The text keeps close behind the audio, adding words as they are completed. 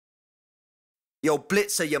Yo,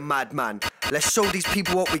 Blitza, you madman. Let's show these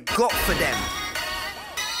people what we got for them.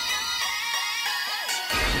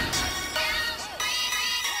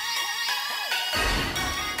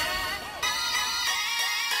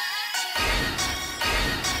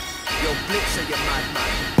 Yo, Blitza, you madman.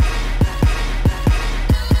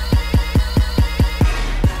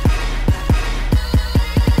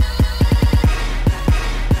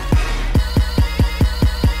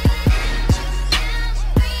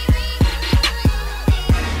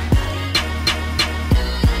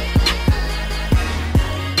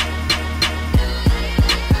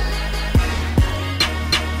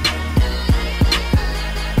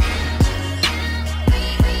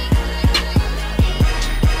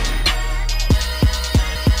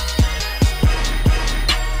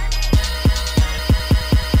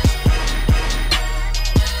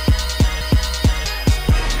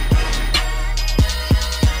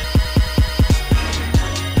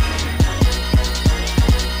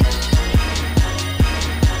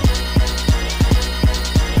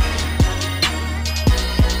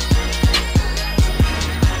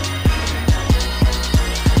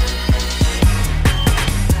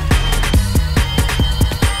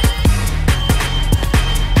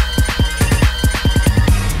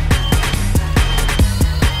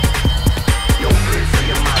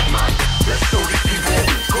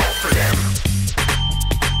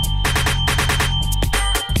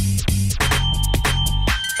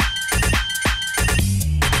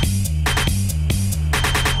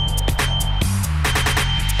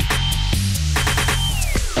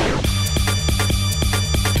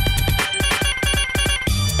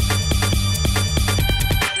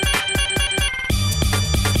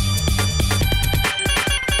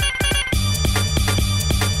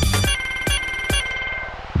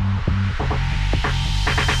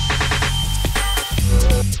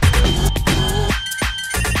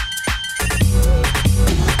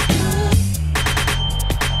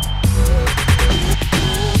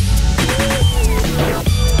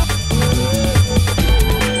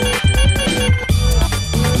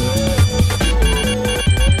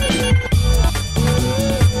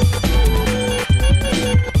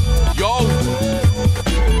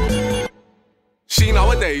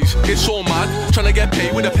 It's so mad, trying to get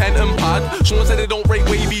paid with a pen and pad. Someone said they don't rate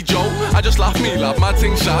Wavy Joe, I just laugh me lad, mad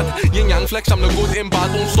thing sad. Yin yang flex, I'm the good in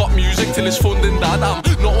bad. Won't stop music till it's funding dad. I'm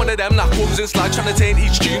not one of them that comes in slag, trying to turn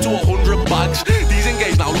each tune to 100 bags. These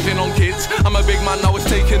engaged now looking on kids, I'm a big man now it's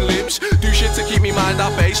taking libs. Do shit to keep me mind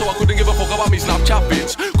at bay, so I couldn't give a fuck about me Snapchat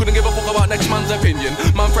bits. Couldn't give a fuck about next man's opinion.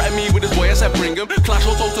 Man threatened me with his boy, I said bring him. Clash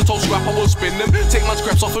or toe to toe scrap, I will spin them. Take man's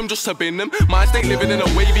creps off him just to bin them. Mine stay living in a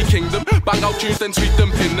wavy kingdom. Bang out tunes then tweak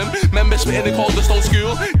them, pin them. Members spitting in Calderstone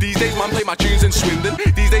school. These days man play my tunes in Swindon.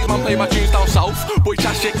 These days man play my tunes down south. Boy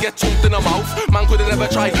chat shit get tumped in the mouth. Man could've never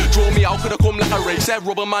tried, draw me out. Could've come like a racer,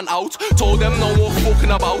 rubber man out. Told them no more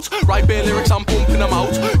fucking about. Write bare lyrics, I'm pumping them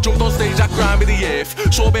out. Jumped on stage at Grime with the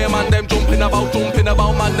earth. Saw bare man them jumping about.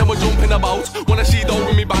 Man them were jumping about. Wanna see dough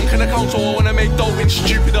with me banking account, so I wanna make dough in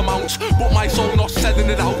stupid amounts. But my soul not selling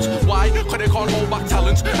it out. Why? Cause they can't hold back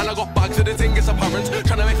talent. And I got bags of the thing, it's apparent.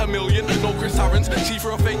 Trying to make a million, no Chris Tarrant. See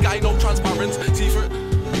for a fake guy, no transparent. See for...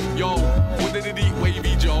 Yo, what did it eat?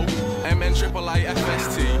 Wavy Joe. MN triple I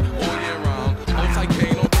FST. All year round. Outside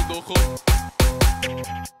K, no Duckle.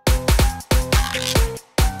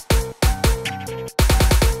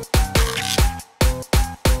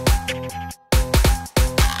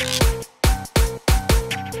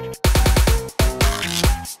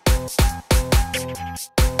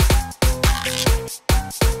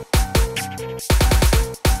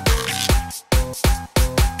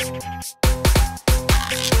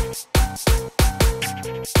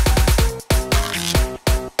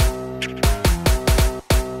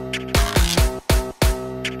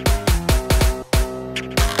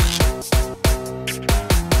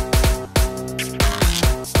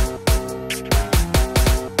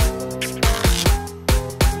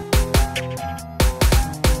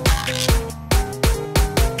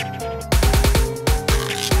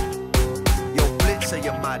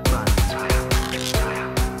 You madman.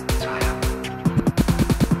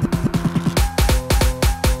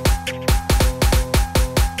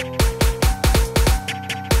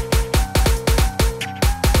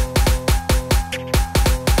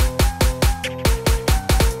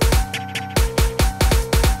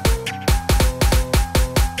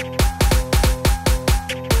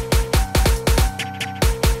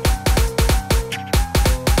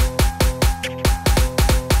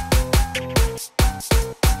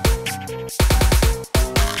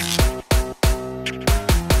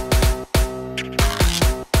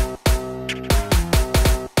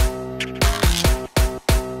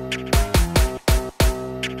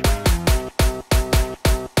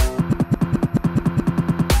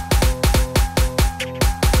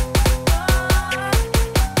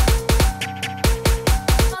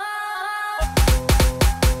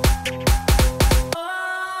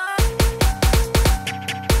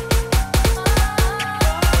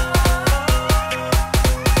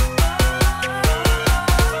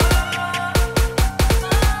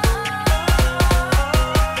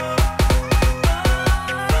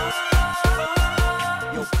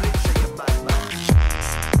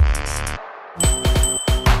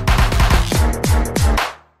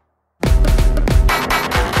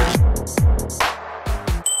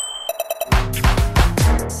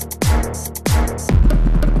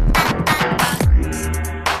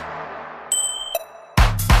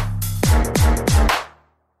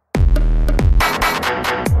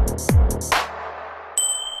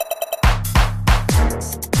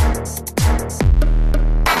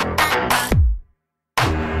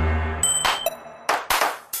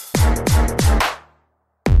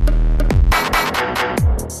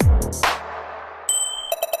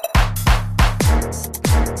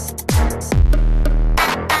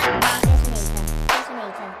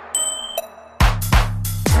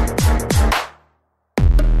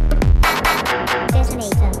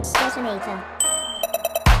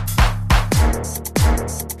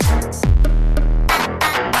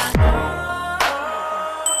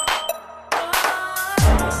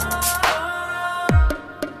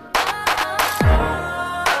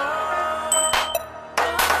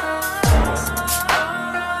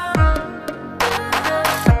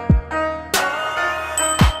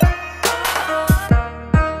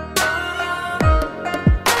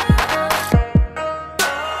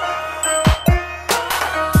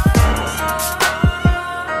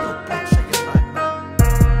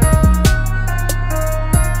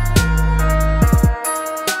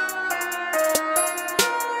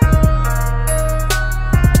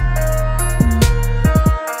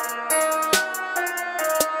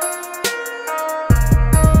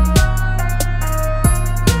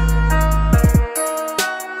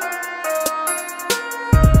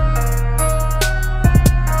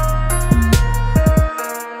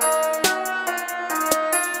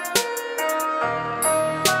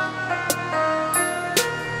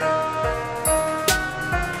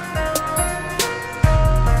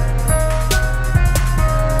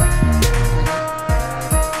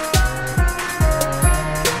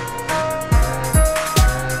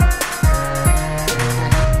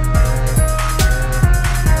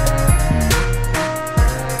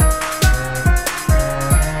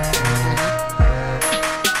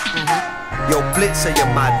 Blitza, you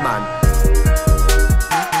madman.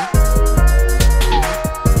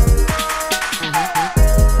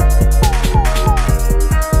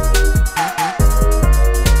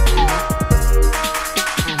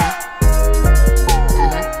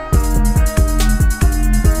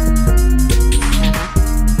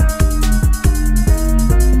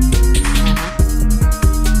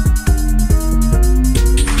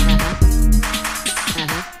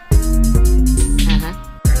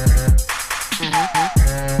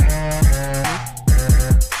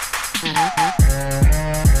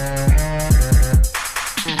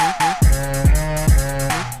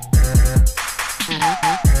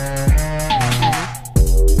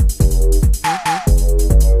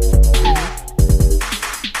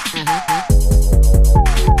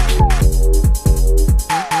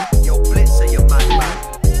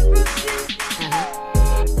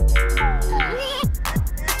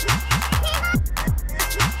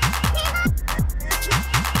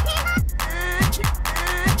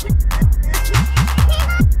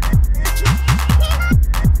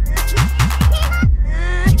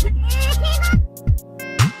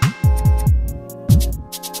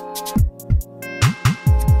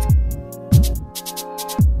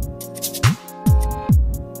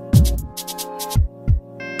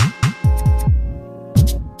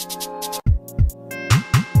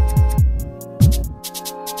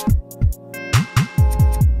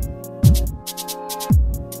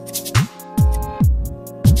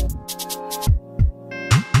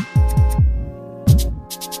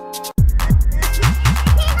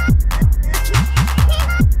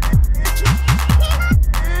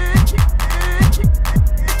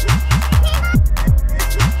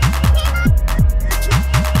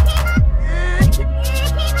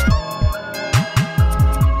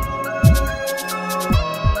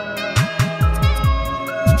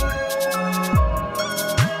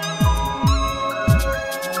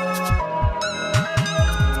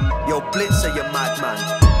 Yo, Blitza, you madman.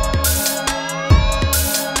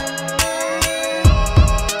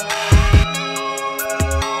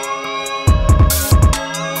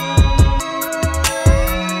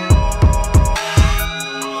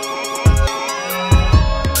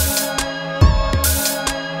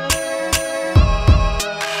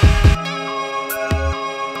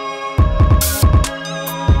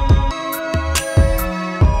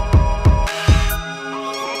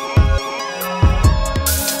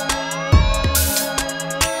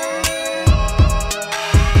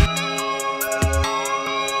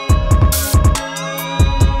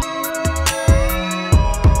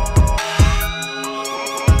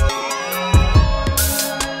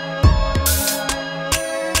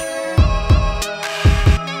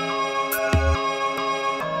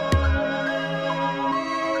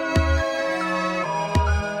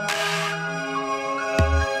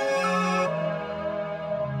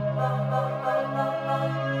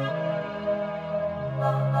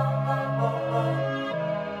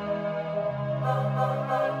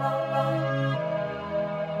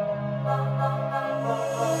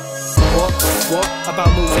 What about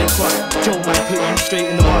moves ain't quite? Joe might put you straight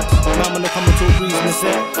in the mud. Man, when they come into a breeze in the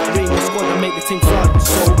set, ring the squad and make the team flood.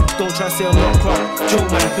 So don't try to say I'm not crap. Joe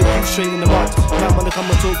might put you straight in the mud. Man, when they come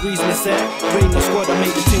into a breeze in the set, ring the squad and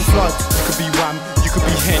make the team flood. You could be Wham, you could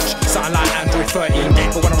be Hench, something like Android 13.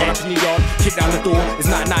 But when I run up in the yard, kick down the door, it's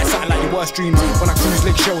 99, something like your worst dreams. When I cruise,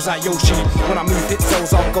 lick shells like Yoshi. When I move, hit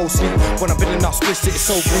cells, I'll go sleep. When I'm building up splits, it's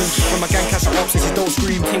so green. When my gang catch up, it's don't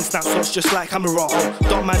scream. King snap shots just like Hammer.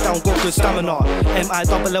 Dot man down, got good stamina.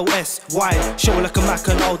 MILLSY, show like a Mac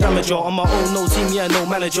and I'll damage ya. On my own, no team, yeah, no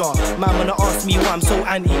manager. Man wanna ask me why I'm so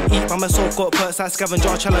anti. Eat by myself, got perks like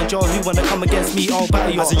scavenger, challenger. Who wanna come against me, I'll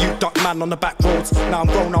battle ya. As a youth duck man on the back roads, now I'm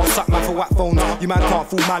grown, I'll suck man for whack phones. You man can't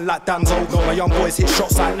fool man like Danzo. My young boys hit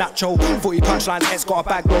shots like Nacho. 40 punchlines, X got a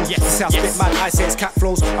bag rolls. Yes, this house spit man, I say it's cat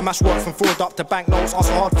flows. I mash work from fraud up to banknotes. Ask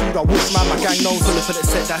for hard food, I whoosh man, my gang knows. Pulling for the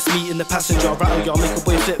set, that's me in the passenger. Rattle y'all, make a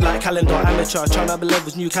boy flip like calendar. Amateur, tryna be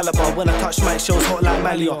levels, new caliber. When I touch mic, shows hot like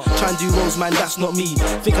Malia. Try and do roles, man, that's not me.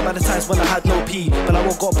 Think about the times when I had no P. But I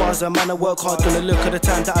woke got bars and man, I work hard. Gonna look at the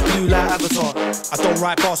time that I blew like Avatar. I don't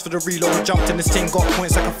write bars for the reload. I jumped in this thing, got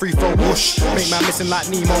points like a free throw. Whoosh, make man missing like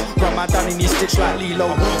Nemo. Run man down in these stitch like Lilo.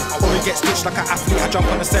 I wanna get stitched like an athlete. I jump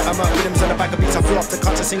on the set, I'm up rhythms and a bag of beats. I flew off the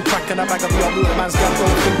cut to sing crack and a bag of beat. I'm real man's gun,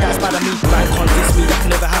 don't think that's bad of me. Man can't diss me, that can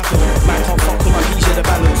never happen. Man can't fuck with my PJ the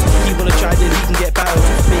balance. He wanna try, then he can get barrels.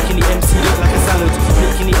 Making the MC look like a salad.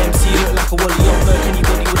 Making the MC look like a wally. I'll murk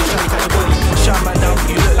anybody with a try to catch a body. Shut man down,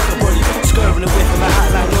 you look like a body. Skirting away from my hat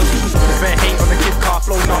like Noddy. Fair hate on the kid car,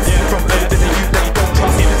 flow nuts. From early to the youth that you don't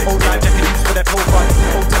trust. Old life jacket use for their whole fun.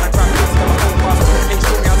 Old telegram, never whole bus. Ain't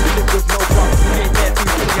showing how to live with no trust. Ain't there too,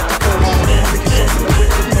 you have to go home.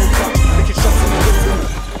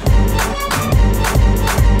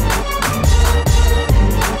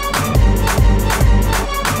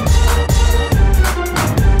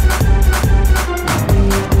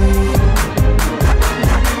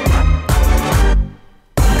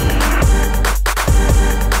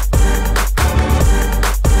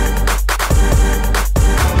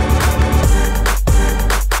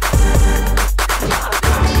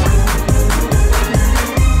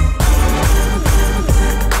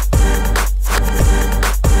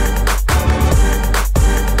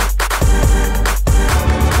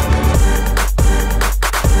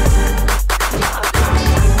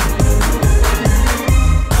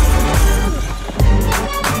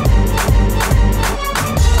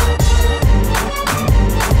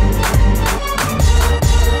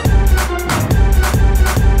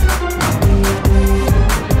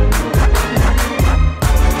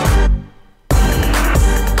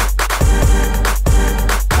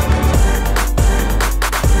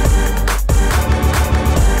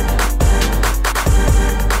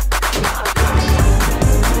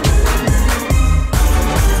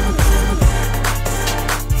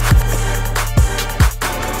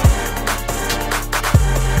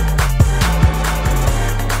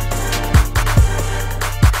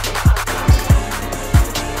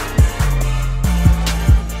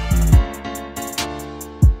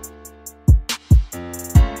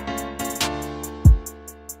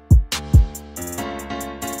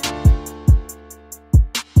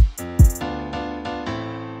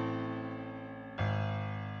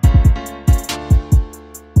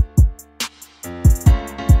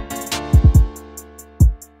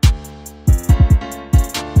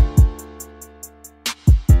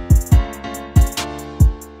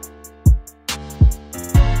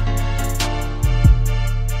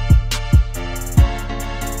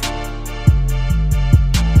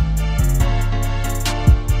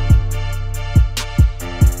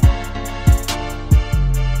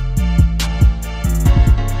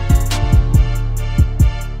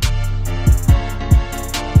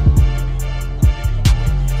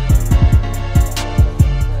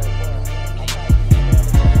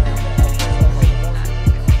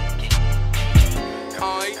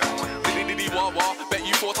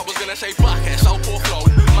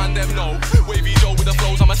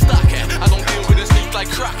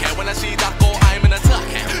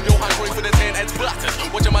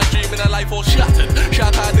 4 shattered.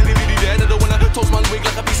 Shout out diddy diddy dead. I don't wanna toast man's wig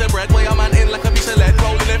like a piece of bread. Weigh a man in like a piece of lead.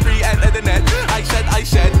 Rolling it free, Ed the net. I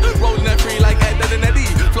said, rolling it free like Ed the Neddy.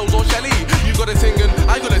 Flows on Shelly. You got a ting and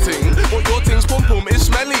I got a ting. But your ting's pum pum is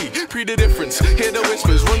smelly. Pre the difference, hear the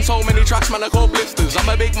whispers. Run so many tracks, man, I call blisters. I'm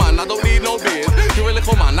a big man, I don't need no beard. You're a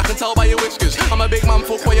little man, I can tell by your whiskers. I'm a big man,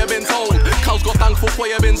 fuck what you been told. Cows got thank fuck what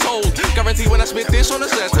you been told. Guarantee when I spit this on the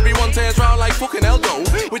set, everyone turns round like fucking hell, Joe.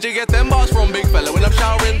 Where'd you get them bars from, big fella? When I'm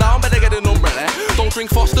showering down, better get an umbrella. Don't drink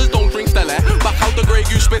Fosters, don't drink Stella. Back out the Grey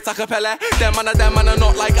Goose, spit a cappella. Them man are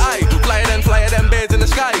not like I. Flyer them birds in the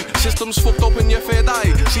sky. Systems fucked up in your third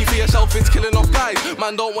eye. See for yourself, it's killing off guys.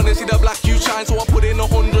 Man don't wanna see the black you shine, so I put in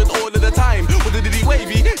 100 all of the time. With the diddy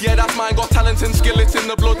wavy, yeah that's mine. Got talent and skill, it's in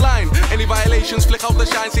the bloodline. Any violations, flick out the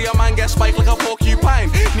shine. See a man get spiked like a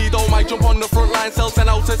porcupine. Need all my jump on the front line. Sell 10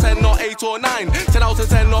 out of 10, not 8 or 9. 10 out of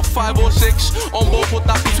 10, not 5 or 6. On board, put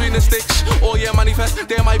that between the sticks. Oh yeah, manifest,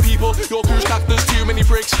 they're my people. Your crew's cack, there's too many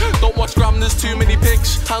pricks. Don't watch Grime, there's too many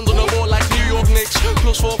pics. Hands on the ball like New York Knicks.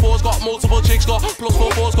 Plus 44's got multiple chicks. Got plus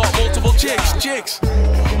 44's got multiple chicks.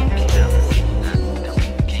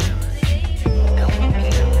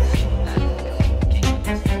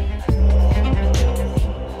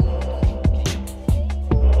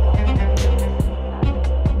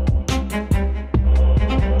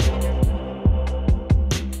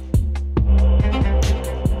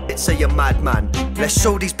 Say you're madman. Let's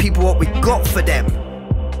show these people what we got for them.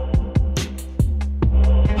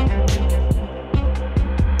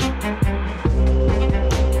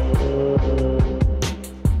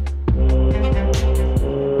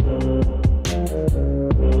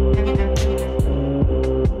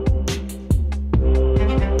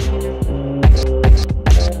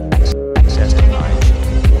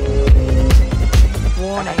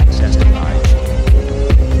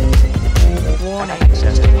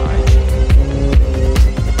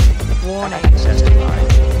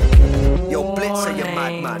 Yo, Blitza, you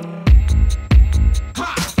madman.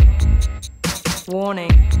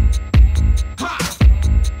 Warning.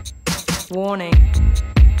 Warning.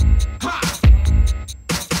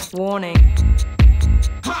 Warning.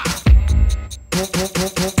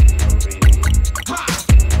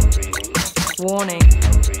 Warning.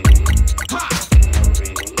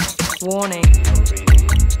 Warning.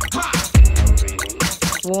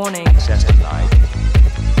 Warning.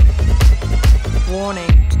 Warning.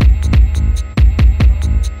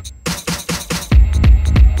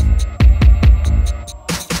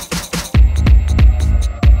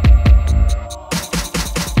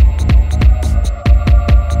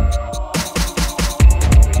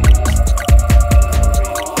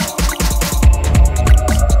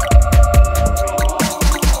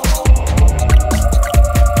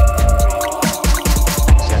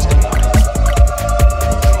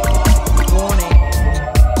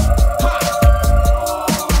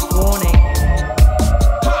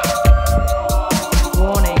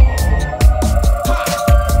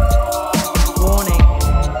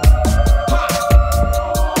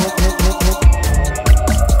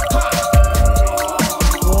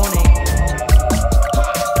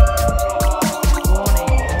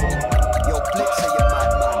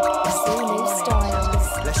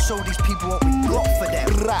 Show these people what we got for them.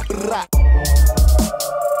 Rap, rap.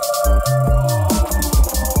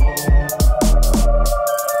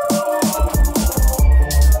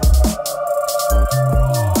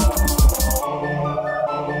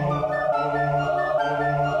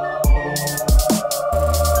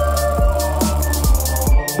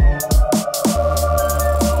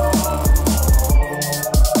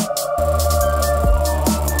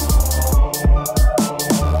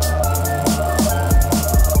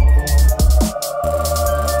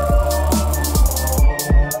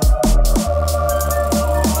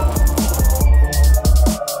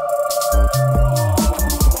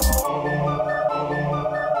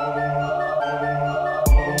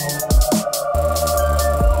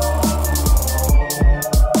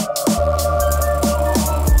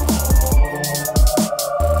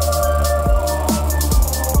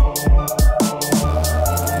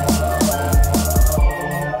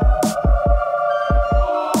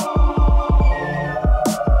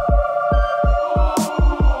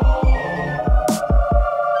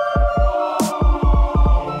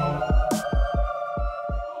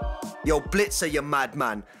 Yo, Blitza, you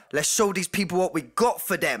madman. Let's show these people what we got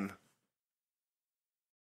for them.